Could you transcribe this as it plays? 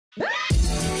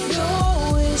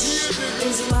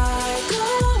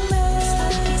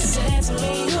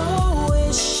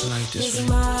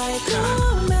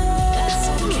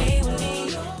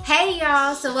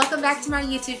so welcome back to my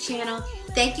YouTube channel.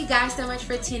 Thank you guys so much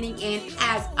for tuning in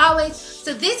as always.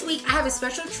 So this week I have a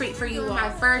special treat for you, my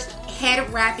first head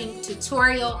wrapping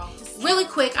tutorial. Really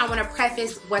quick, I want to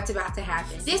preface what's about to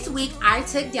happen. This week, I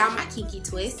took down my kinky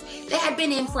twist. They had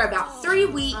been in for about 3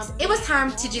 weeks. It was time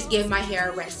to just give my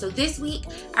hair a rest. So this week,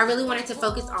 I really wanted to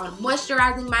focus on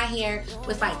moisturizing my hair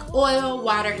with like oil,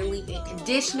 water, and leave-in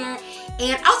conditioner,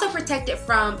 and also protect it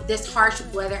from this harsh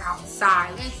weather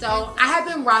outside. And so I have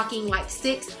been rocking like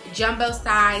 6 jumbo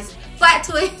size flat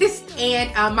twists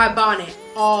and my bonnet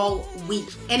all week.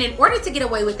 And in order to get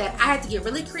away with that, I had to get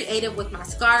really creative with my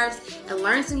scarves and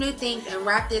learn some new things and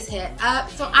wrap this head up.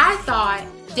 So I thought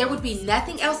there would be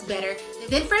nothing else better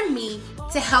than for me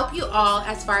to help you all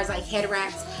as far as like head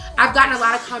wraps. I've gotten a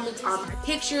lot of comments on my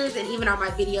pictures and even on my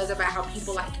videos about how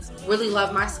people like really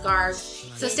love my scarves.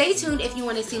 So stay tuned if you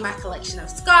want to see my collection of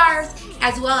scarves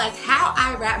as well as how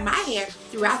I wrap my hair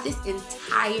throughout this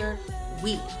entire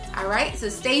week. Alright, so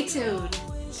stay tuned.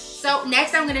 So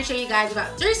next I'm going to show you guys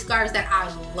about 3 scarves that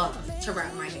I love to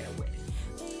wrap my hair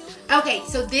with. Okay,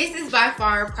 so this is by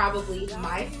far probably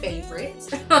my favorite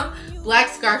black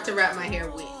scarf to wrap my hair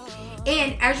with.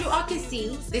 And as you all can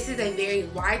see, this is a very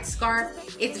wide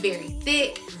scarf. It's very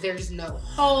thick. There's no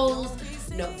holes,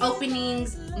 no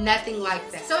openings, nothing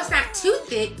like that. So it's not too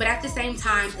thick, but at the same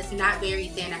time, it's not very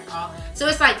thin at all. So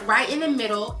it's like right in the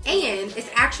middle, and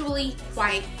it's actually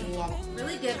quite long.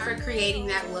 Really good for creating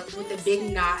that look with a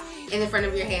big knot in the front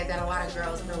of your head that a lot of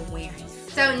girls are wearing.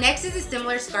 So next is a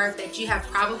similar scarf that you have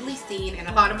probably seen in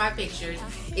a lot of my pictures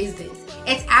is this.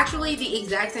 It's actually the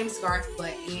exact same scarf,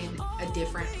 but in a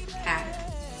different pattern.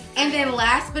 And then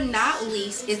last but not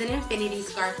least is an infinity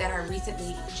scarf that I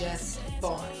recently just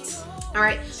bought.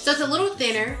 Alright, so it's a little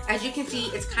thinner. As you can see,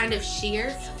 it's kind of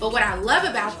sheer. But what I love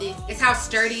about this is how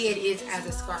sturdy it is as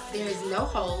a scarf. There is no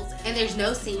holes and there's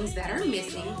no seams that are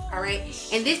missing. Alright,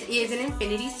 and this is an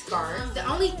infinity scarf. The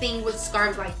only thing with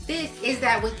scarves like this is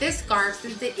that with this scarf,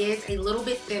 since it is a little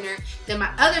bit thinner than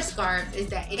my other scarves, is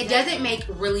that it doesn't make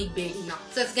really big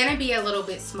knots. So it's going to be a little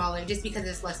bit smaller just because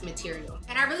it's less material.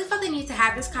 And I really felt the need to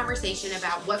have this conversation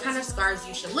about what kind of scarves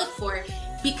you should look for,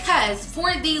 because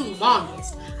for the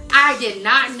longest, I did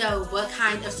not know what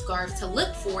kind of scarves to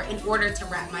look for in order to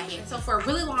wrap my head. So for a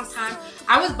really long time,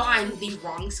 I was buying the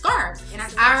wrong scarves. And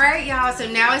alright y'all, so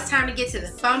now it's time to get to the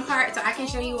fun part so I can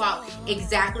show you all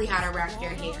exactly how to wrap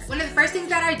your hair. One of the first things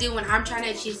that I do when I'm trying to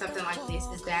achieve something like this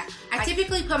is that I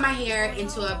typically put my hair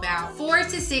into about 4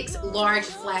 to 6 large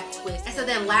flat twists. And so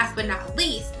then last but not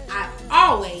least, I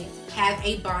always have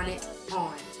a bonnet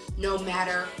on, no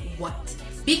matter what.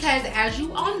 Because as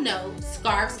you all know,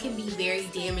 scarves can be very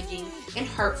damaging and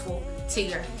hurtful to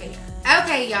your hair.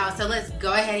 Okay y'all, so let's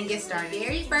go ahead and get started. The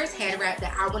very first head wrap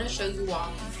that I want to show you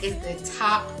all is the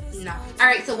top knot.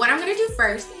 Alright, so what I'm going to do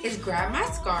first is grab my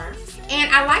scarf,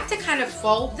 and I like to kind of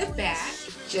fold the back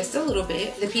just a little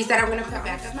bit, the piece that I'm going to put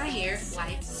back of my hair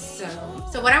like so.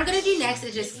 So what I'm going to do next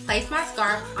is just place my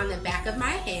scarf on the back of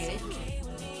my head,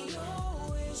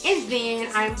 and then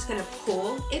I'm just going to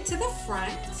pull it to the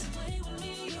front.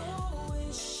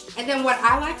 And then what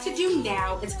I like to do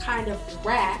now is kind of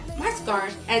wrap my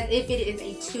scarf as if it is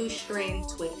a 2-strand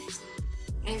twist.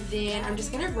 And then I'm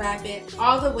just going to wrap it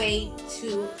all the way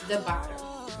to the bottom.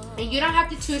 And you don't have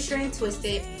to 2-strand twist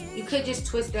it. You could just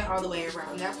twist it all the way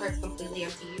around. That part's completely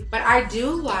up to you. But I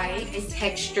do like a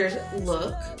textured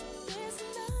look.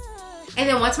 And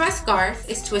then once my scarf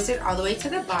is twisted all the way to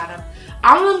the bottom,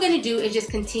 all I'm going to do is just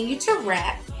continue to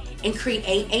wrap and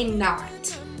create a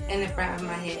knot in the front of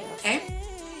my head, okay?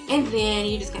 And then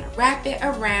you're just going to wrap it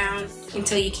around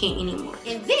until you can't anymore.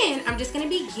 And then I'm just going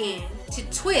to begin to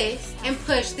twist and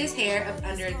push this hair up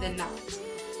under the knot.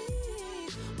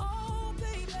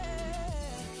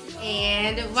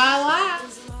 And voila!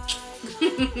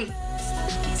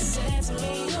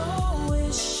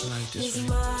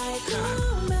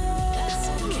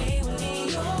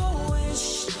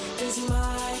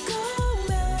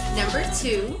 Number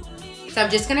 2. So I'm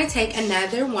just going to take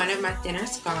another one of my thinner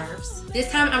scarves.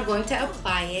 This time I'm going to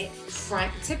apply it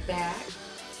front to back.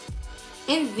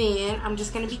 And then I'm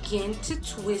just going to begin to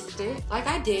twist it like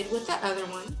I did with the other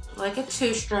one, like a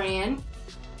 2-strand.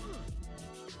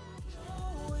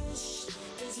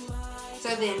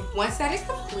 So then once that is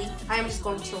complete, I'm just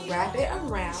going to wrap it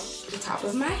around the top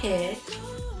of my head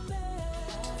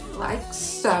like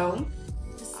so.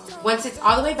 Once it's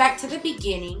all the way back to the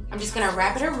beginning, I'm just going to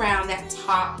wrap it around that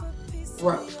top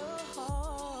rope.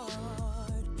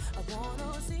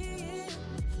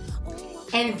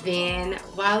 And then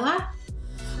voila.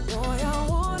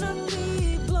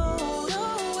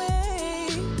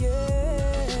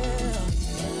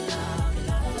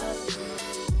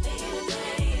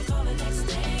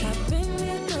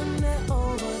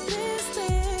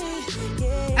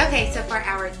 Okay, so for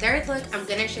our third look, I'm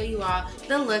going to show you all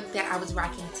the look that I was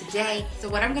rocking today. So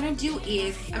what I'm going to do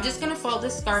is, I'm just going to fold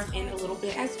this scarf in a little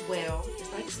bit as well,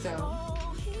 just like so.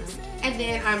 And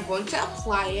then I'm going to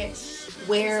apply it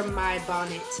where my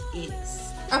bonnet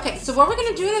is. Okay, so what we're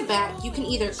going to do in the back, you can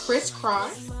either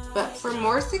crisscross, but for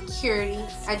more security,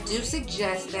 I do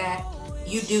suggest that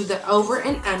you do the over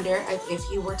and under as if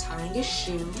you were tying a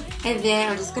shoe. And then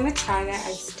I'm just going to tie that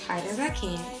as tight as I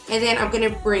can. And then I'm going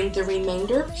to bring the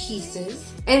remainder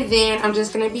pieces. And then I'm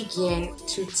just going to begin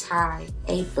to tie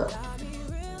a bow.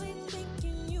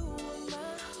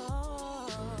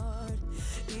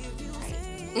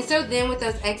 And so then with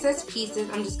those excess pieces,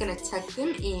 I'm just going to tuck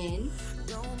them in.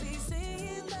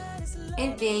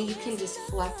 And then you can just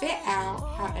fluff it out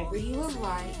however you would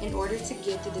like in order to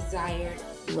get the desired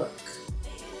look.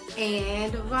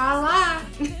 And voila!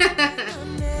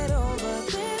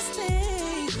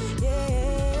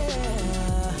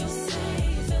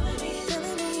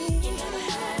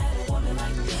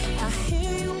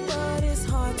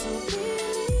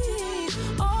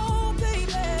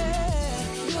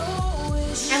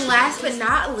 And last but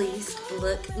not least,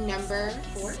 look number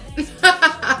 4.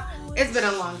 It's been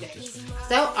a long day.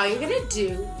 So all you're gonna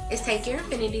do is take your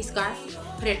infinity scarf,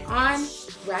 put it on,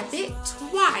 wrap it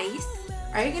twice.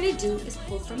 All you're gonna do is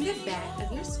pull from the back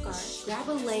of your scarf, grab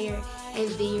a layer, and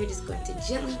then you're just going to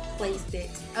gently place it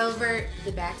over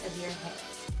the back of your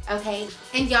head. Okay?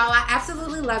 And y'all, I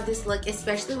absolutely love this look,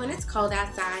 especially when it's cold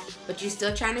outside, but you're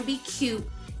still trying to be cute.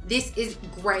 This is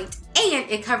great, and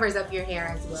it covers up your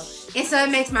hair as well. And so it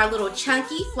makes my little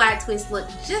chunky flat twist look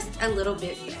just a little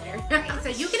bit better. So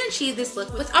you can achieve this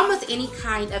look with almost any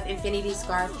kind of infinity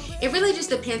scarf. It really just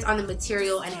depends on the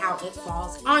material and how it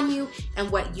falls on you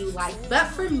and what you like. But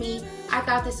for me, I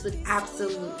thought this was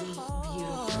absolutely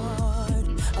beautiful.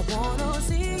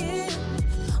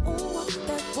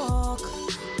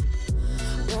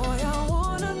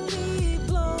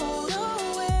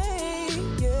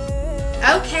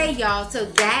 Okay, y'all, so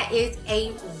that is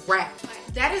a wrap.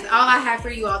 That is all I have for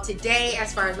you all today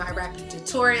as far as my wrapping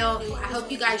tutorial. I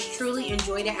hope you guys truly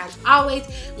enjoyed it as always.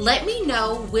 Let me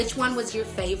know which one was your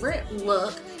favorite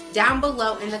look down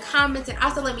below in the comments, and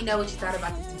also let me know what you thought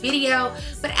about this video.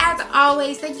 But as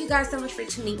always, thank you guys so much for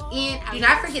tuning in. Do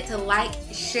not forget to like,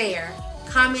 share,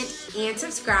 comment, and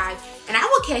subscribe. And I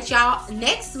will catch y'all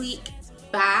next week.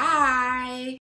 Bye.